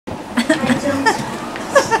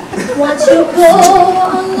want to go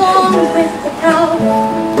along with the crowd.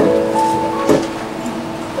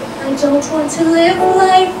 I don't want to live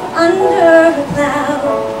life under a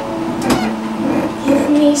cloud. Give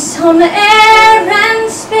me some air and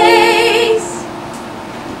space,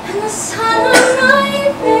 and the sun on my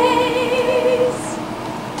face.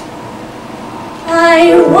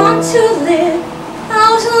 I want to live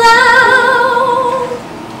out loud.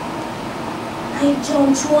 I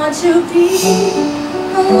don't want to be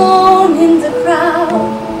alone in the crowd.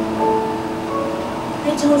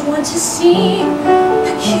 I don't want to seem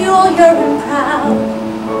peculiar and proud.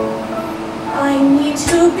 I need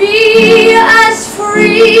to be as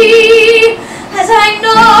free